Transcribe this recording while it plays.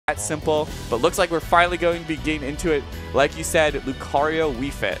that simple, but looks like we're finally going to be getting into it. Like you said, Lucario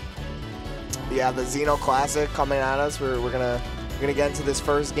Wii Fit. Yeah, the Xeno Classic coming at us. We're gonna get into this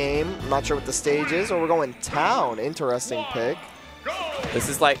first game. I'm not sure what the stage is, or we're going town. Interesting pick. This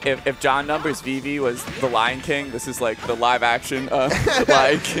is like if John Numbers VV was the Lion King. This is like the live action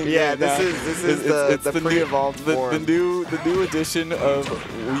Lion King. Yeah, this is the pre-evolved form. The new edition of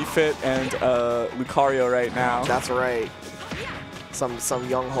Wii Fit and Lucario right now. That's right. Some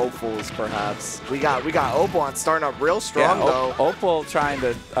young hopefuls, perhaps. We got Obwan starting up real strong, though. Opal trying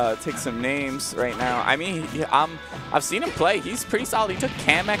to take some names right now. I mean, I've seen him play. He's pretty solid. He took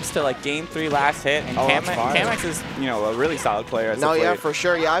Camex to like Game 3 last hit, and Camex is a really solid player. No, yeah, for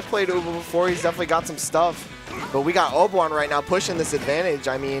sure. Yeah, I've played Obwan before. He's definitely got some stuff. But we got Obwan right now pushing this advantage.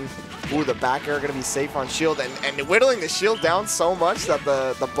 I mean, ooh, the back air going to be safe on shield, and whittling the shield down so much that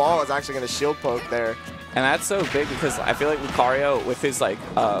the ball is actually going to shield poke there. And that's so big because I feel like Lucario, with his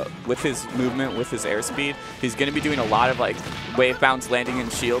with his movement, with his airspeed, he's going to be doing a lot of like wave bounce landing and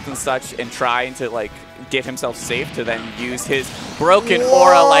shields and such, and trying to like get himself safe to then use his broken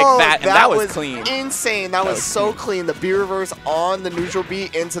aura like that. And that was clean. Insane. That was so clean. The B reverse on the neutral B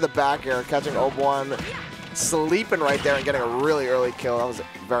into the back air, catching Obwan sleeping right there and getting a really early kill. That was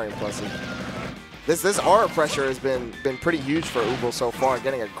very impressive. This aura pressure has been pretty huge for Ubel so far.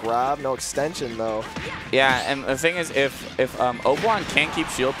 Getting a grab, no extension though. Yeah, and the thing is, if Obwan can't keep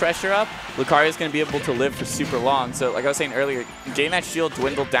shield pressure up, Lucario is going to be able to live for super long. So like I was saying earlier, getting that shield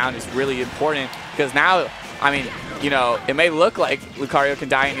dwindled down is really important because now, I mean, it may look like Lucario can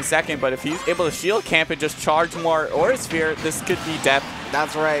die any second, but if he's able to shield camp and just charge more Aura Sphere, this could be death.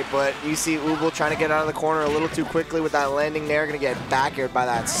 That's right, but you see Ubel trying to get out of the corner a little too quickly with that landing there. Going to get back aired by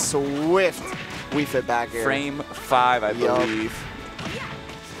that swift Wii Fit back air. Frame 5, I believe.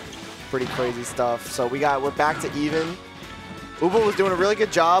 Pretty crazy stuff. So we're back to even. Ubel was doing a really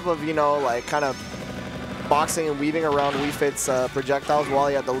good job of, like kind of boxing and weaving around Wii Fit's projectiles while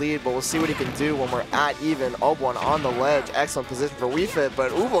he had the lead, but we'll see what he can do when we're at even. Obwan on the ledge. Excellent position for Wii Fit,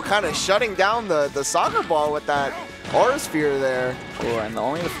 but Ubel kind of shutting down the soccer ball with that Aura Sphere there. Ooh, and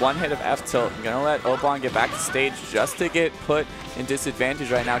only with one hit of F tilt. I'm going to let Obwan get back to stage just to get put in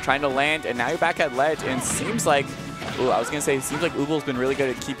disadvantage right now, trying to land, and now you're back at ledge, and seems like, ooh, I was going to say, it seems like Ubel's been really good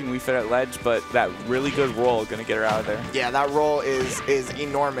at keeping Wii Fit at ledge, but that really good roll is going to get her out of there. Yeah, that roll is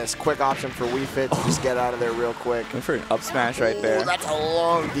enormous. Quick option for Wii Fit to just get out of there real quick. Going for an up smash right there. That's a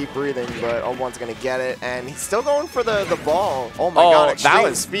long, deep breathing, but Obwan's going to get it, and he's still going for the ball. Oh my god, that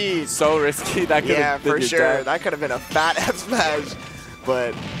was speed. So risky. That could have been for sure. Death. That could have been a fat F smash,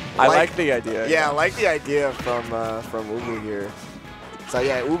 but I like the idea. Yeah, I like the idea from Ubel here. So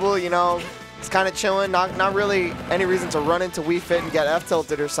yeah, Ubel, it's kind of chilling. Not really any reason to run into Wii Fit and get F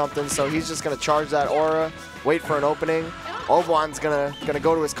tilted or something. So he's just gonna charge that aura, wait for an opening. Obwan's gonna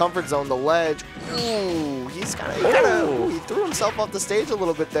go to his comfort zone, the ledge. Ooh, he threw himself off the stage a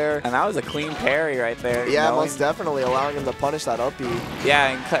little bit there. And that was a clean parry right there. Yeah, most definitely allowing him to punish that up B.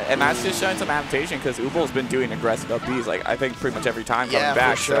 Yeah, and that's just showing some adaptation because Ubel's been doing aggressive up Bs, like I think pretty much every time coming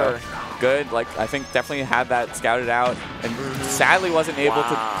back. For sure. So good. Like I think definitely had that scouted out, and sadly wasn't able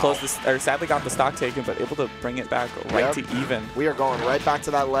to close this, or sadly got the stock taken, but able to bring it back right to even. We are going right back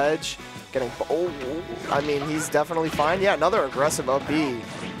to that ledge. I mean, he's definitely fine. Yeah, another aggressive up B.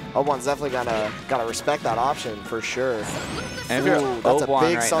 Obwan's definitely gotta respect that option for sure. And that's a big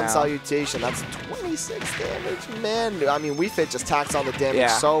right sun now. salutation. That's 26 damage, man. I mean, Wii Fit just tacks on the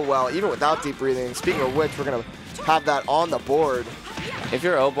damage so well, even without deep breathing. Speaking of which, we're gonna have that on the board. If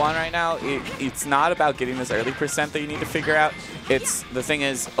you're Obwan right now, it's not about getting this early percent that you need to figure out. The thing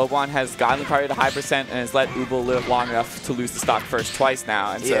is, Obwan has gotten Lucario to high percent and has let Ubel live long enough to lose the stock first twice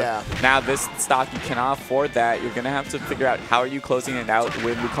now. And so now this stock, you cannot afford that. You're going to have to figure out how are you closing it out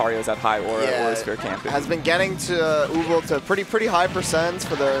when Lucario's at high or Sphere camping. Has been getting to Ubel to pretty high percents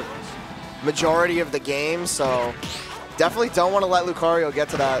for the majority of the game, so definitely don't want to let Lucario get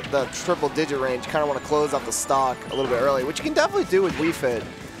to the triple-digit range. Kind of want to close out the stock a little bit early, which you can definitely do with Wii Fit.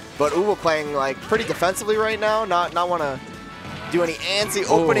 But Ubel playing like pretty defensively right now, not want to do any antsy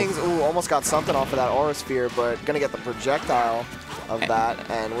openings. Ooh, almost got something off of that Aura Sphere, but gonna get the projectile of that,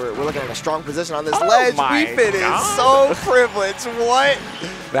 and we're looking at a strong position on this ledge. Wii Fit is so privileged. What?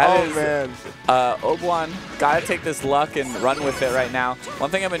 That is, man. Obwan gotta take this luck and run with it right now. One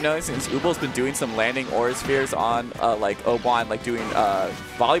thing I've been noticing is Ubel's been doing some landing Aura Spheres on like Obwan, like doing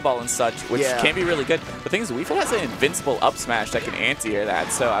volleyball and such, which can be really good. The thing is, Wii Fit has an invincible up smash that can anti-air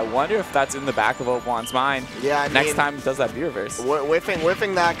that, so I wonder if that's in the back of Obwan's mind. Yeah, next time he does that B reverse.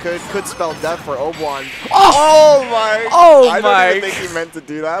 Whiffing that could spell death for Obwan. Oh my! Oh my think he meant to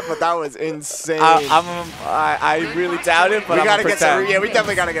do that, but that was insane. I really doubt it, but we gotta pretend. we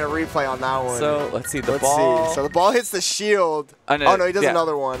definitely gotta get a replay on that one. So let's see the ball. So the ball hits the shield. Oh no, he does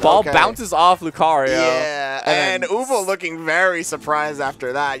another one. Ball bounces off Lucario. Yeah, and Ubwan looking very surprised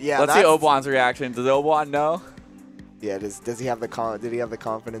after that. Yeah. Let's see Obwan's reaction. Does Obwan know? Yeah. Does he have the did he have the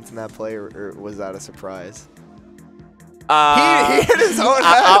confidence in that play, or was that a surprise? He hit his own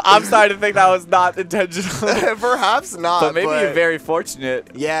head. I'm starting to think that was not intentional. Perhaps not. But maybe very fortunate.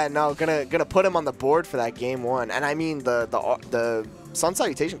 Yeah, no, gonna put him on the board for that game one. And I mean the Sun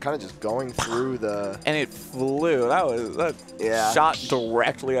Salutation kind of just going through the... And it flew. That shot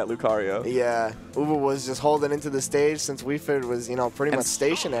directly at Lucario. Yeah. Uba was just holding into the stage since Wii Fit was, pretty much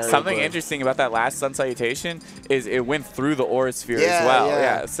stationary. Something interesting about that last Sun Salutation is it went through the Aura Sphere as well.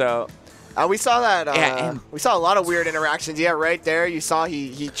 Yeah, so... we saw that. We saw a lot of weird interactions. Yeah, right there. You saw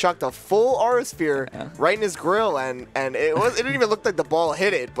he chucked a full Aura Sphere right in his grill, and it didn't even look like the ball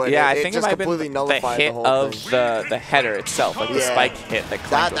hit it, but I it think just it might completely have been nullified the hit whole of thing. the header itself, like the spike hit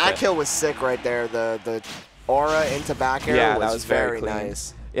that kill was sick right there. The Aura into back air was very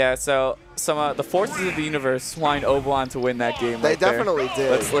nice. Yeah, so the forces of the universe wanted Obwan to win that game. They definitely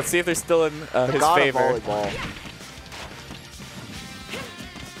did. Let's see if they're still in his favor. Volleyball.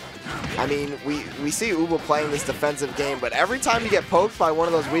 I mean, we see Uba playing this defensive game, but every time you get poked by one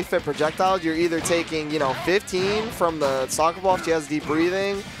of those Wii Fit projectiles, you're either taking, 15 from the soccer ball if she has deep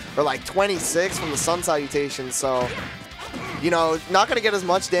breathing, or like 26 from the Sun Salutation. So, not going to get as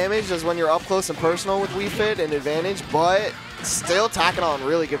much damage as when you're up close and personal with Wii Fit and advantage, but still tacking on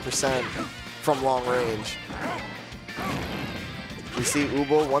really good percent from long range. We see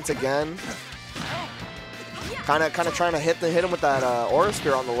Uba once again. Kind of trying to hit him with that Aura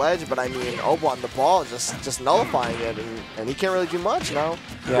Sphere on the ledge, but I mean, Obwan, the ball, just nullifying it, and he can't really do much now.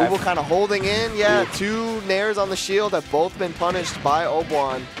 Yeah, Uba kind of holding in. Yeah, 2 nairs on the shield have both been punished by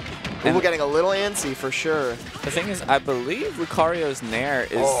Obwan. Uba getting a little antsy for sure. The thing is, I believe Lucario's nair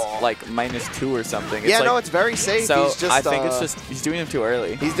is like -2 or something. Yeah, it's very safe. So he's just, I think it's just he's doing them too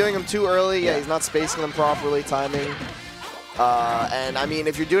early. He's doing them too early. Yeah, he's not spacing them properly, timing. And I mean,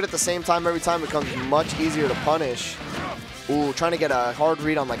 if you do it at the same time every time, it becomes much easier to punish. Ooh, trying to get a hard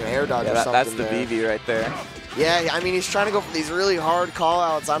read on like an air dodge or something. That's the BB right there. Yeah, I mean, he's trying to go for these really hard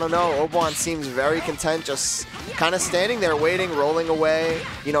call-outs. I don't know. Obwan seems very content, just kind of standing there waiting, rolling away.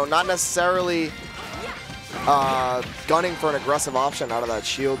 Not necessarily gunning for an aggressive option out of that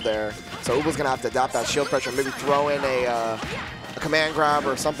shield there. So Uba's going to have to adapt that shield pressure, maybe throw in a command grab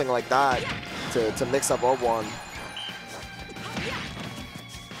or something like that to mix up Obwan.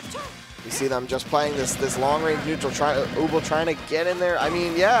 You see them just playing this long-range neutral, Uba trying to get in there. I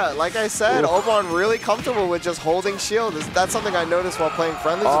mean, yeah, like I said, Obwan really comfortable with just holding shield. That's something I noticed while playing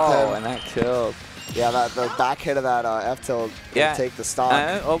friendlies with him. Oh, and that killed. Yeah, the back hit of that F-tilt will take the stock.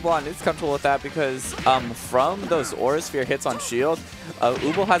 And Obwan is comfortable with that because from those Aura Sphere hits on shield,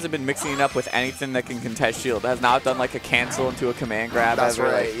 Uba hasn't been mixing it up with anything that can contest shield. It has not done like a cancel into a command grab. That's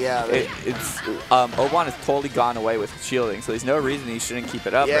right, yeah. Obwan has totally gone away with shielding, so there's no reason he shouldn't keep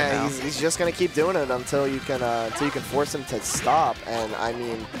it up right now. Yeah, he's just going to keep doing it until you can force him to stop. And I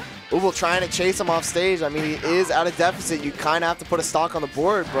mean, Uba trying to chase him off stage. I mean, he is at a deficit. You kind of have to put a stock on the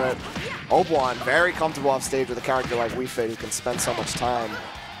board, but Obwan very comfortable off stage with a character like Wii Fit who can spend so much time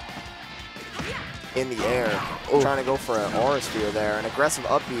in the air. Trying to go for an Aura Sphere there. An aggressive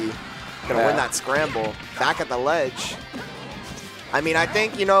up B. Gonna win that scramble. Back at the ledge. I mean, I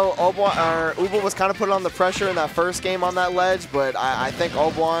think, Uba was kind of putting on the pressure in that first game on that ledge, but I think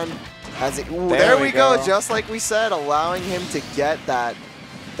Obwan has it. Ooh, there we go. Just like we said, allowing him to get that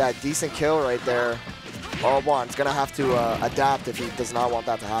decent kill right there. Obwan's going to have to adapt if he does not want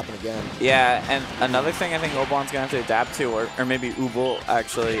that to happen again. Yeah, and another thing I think Obwan's going to have to adapt to, or maybe Uba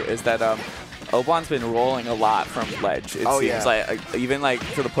actually, is that Obwan's been rolling a lot from ledge. It seems like even like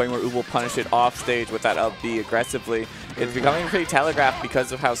to the point where Uba punished it off stage with that up B aggressively. It's becoming pretty telegraphed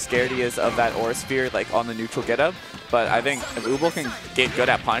because of how scared he is of that Aura Sphere like on the neutral get up. But I think if Uba can get good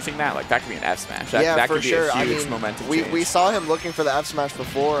at punishing that, like that could be an F smash. That could be a huge momentum change. We saw him looking for the F smash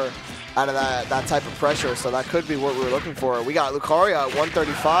before out of that type of pressure, so that could be what we were looking for. We got Lucario at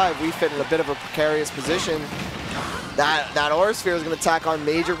 135. We fit in a bit of a precarious position. That Aura Sphere is going to tack on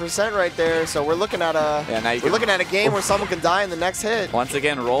major percent right there. So we're looking at a game where someone can die in the next hit. Once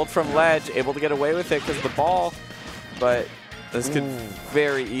again, rolled from ledge, able to get away with it because of the ball, but this could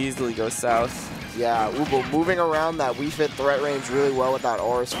very easily go south. Yeah, Uba moving around that Wii Fit threat range really well with that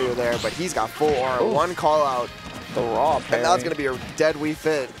Aura Sphere there, but he's got full aura. One call out. The raw parry. And now it's going to be a dead Wii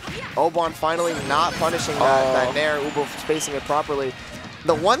Fit. Obwan finally not punishing that nair. Uba spacing it properly.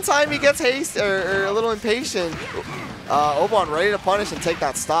 The one time he gets haste or a little impatient, Obwan ready to punish and take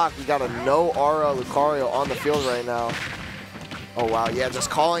that stock. We got a no aura Lucario on the field right now. Oh, wow. Yeah, just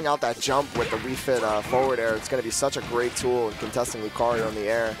calling out that jump with the Wii Fit forward air. It's going to be such a great tool in contesting Lucario in the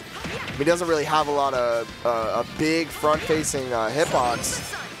air. He doesn't really have a lot of a big front-facing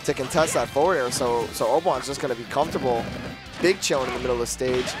hitbox to contest that forward air, so Obwan's just going to be comfortable. Big chilling in the middle of the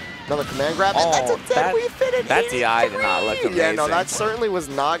stage. Another command grab, and that's a dead Wii Fit in that DI did not look amazing. Yeah, no, that certainly was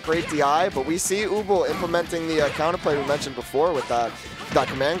not great DI, but we see Ubel implementing the counterplay we mentioned before with that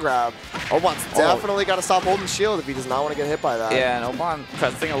command grab. Obwan's definitely got to stop holding shield if he does not want to get hit by that. Yeah, and Obwan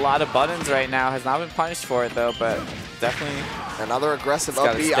pressing a lot of buttons right now. Has not been punished for it, though, but definitely another aggressive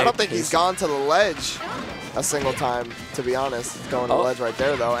up B. I don't think he's gone to the ledge a single time, to be honest. He's going to the ledge right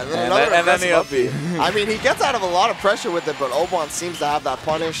there, though. And then another aggressive up B. I mean, he gets out of a lot of pressure with it, but Obwan seems to have that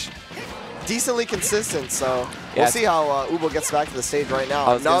punish decently consistent, so we'll see how Ubel gets back to the stage right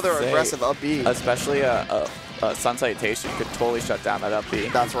now. Another aggressive up B. Especially a Sun Salutation could totally shut down that up B.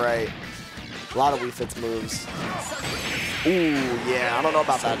 That's right. A lot of Wii Fits moves. Ooh, yeah, I don't know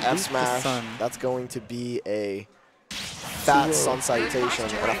about that F smash. That's going to be a fat Sun Salutation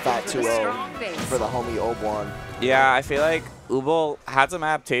and a fat 2-0 for the homie Obwan. Yeah, I feel like Ubel had some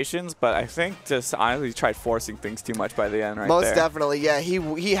adaptations, but I think just honestly tried forcing things too much by the end Most definitely, yeah.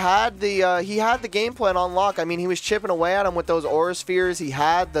 He had the game plan on lock. I mean, he was chipping away at him with those aura spheres. He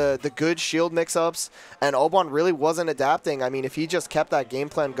had the good shield mix-ups, and Obwan really wasn't adapting. I mean, if he just kept that game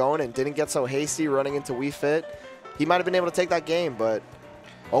plan going and didn't get so hasty running into Wii Fit, he might have been able to take that game. But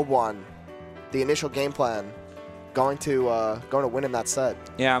Obwan, the initial game plan, going to win in that set.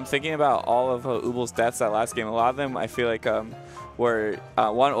 Yeah, I'm thinking about all of Ubel's deaths that last game. A lot of them I feel like were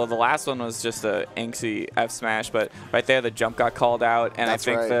the last one was just a angsty F smash, but right there the jump got called out, and That's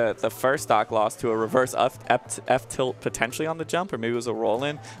I think the first stock lost to a reverse F tilt potentially on the jump, or maybe it was a roll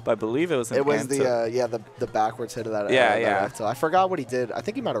in, but I believe it was the backwards hit of that. That I forgot what he did. I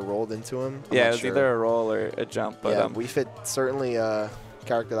think he might have rolled into him. I'm it was either a roll or a jump. But yeah, Wii Fit certainly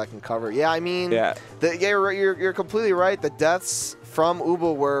character that can cover. Yeah, I mean, you're completely right. The deaths from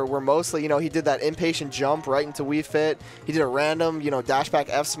Ubel were mostly, he did that impatient jump right into Wii Fit. He did a random, dash back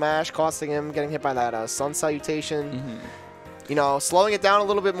F smash, costing him getting hit by that Sun Salutation. Slowing it down a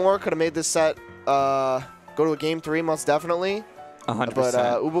little bit more could have made this set go to a game 3 most definitely. 100%. But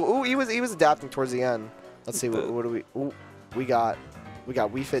Ubel, he was adapting towards the end. Let's see what do we got. We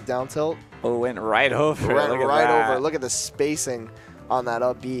got Wii Fit down tilt. Oh, went right over. Went right over. Look at the spacing on that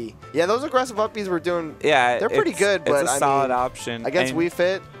up B. Yeah, those aggressive up Bs we're doing, they're pretty good, but it's a solid option. Against Wii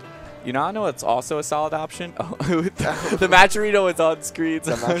Fit. I know it's also a solid option? Oh, the Matcherino is on screen.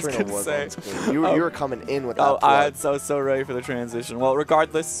 So the Matcherino was on screen. You were coming in with that I was so ready for the transition. Well,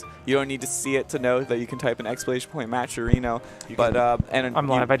 regardless, you don't need to see it to know that you can type an exclamation point Matcherino. I'm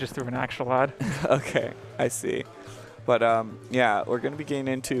live. I just threw an actual ad. Okay, I see. But yeah, we're going to be getting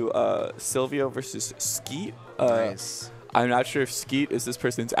into Silvio versus Skeet. Nice. I'm not sure if Skeet is this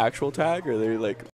person's actual tag or they're like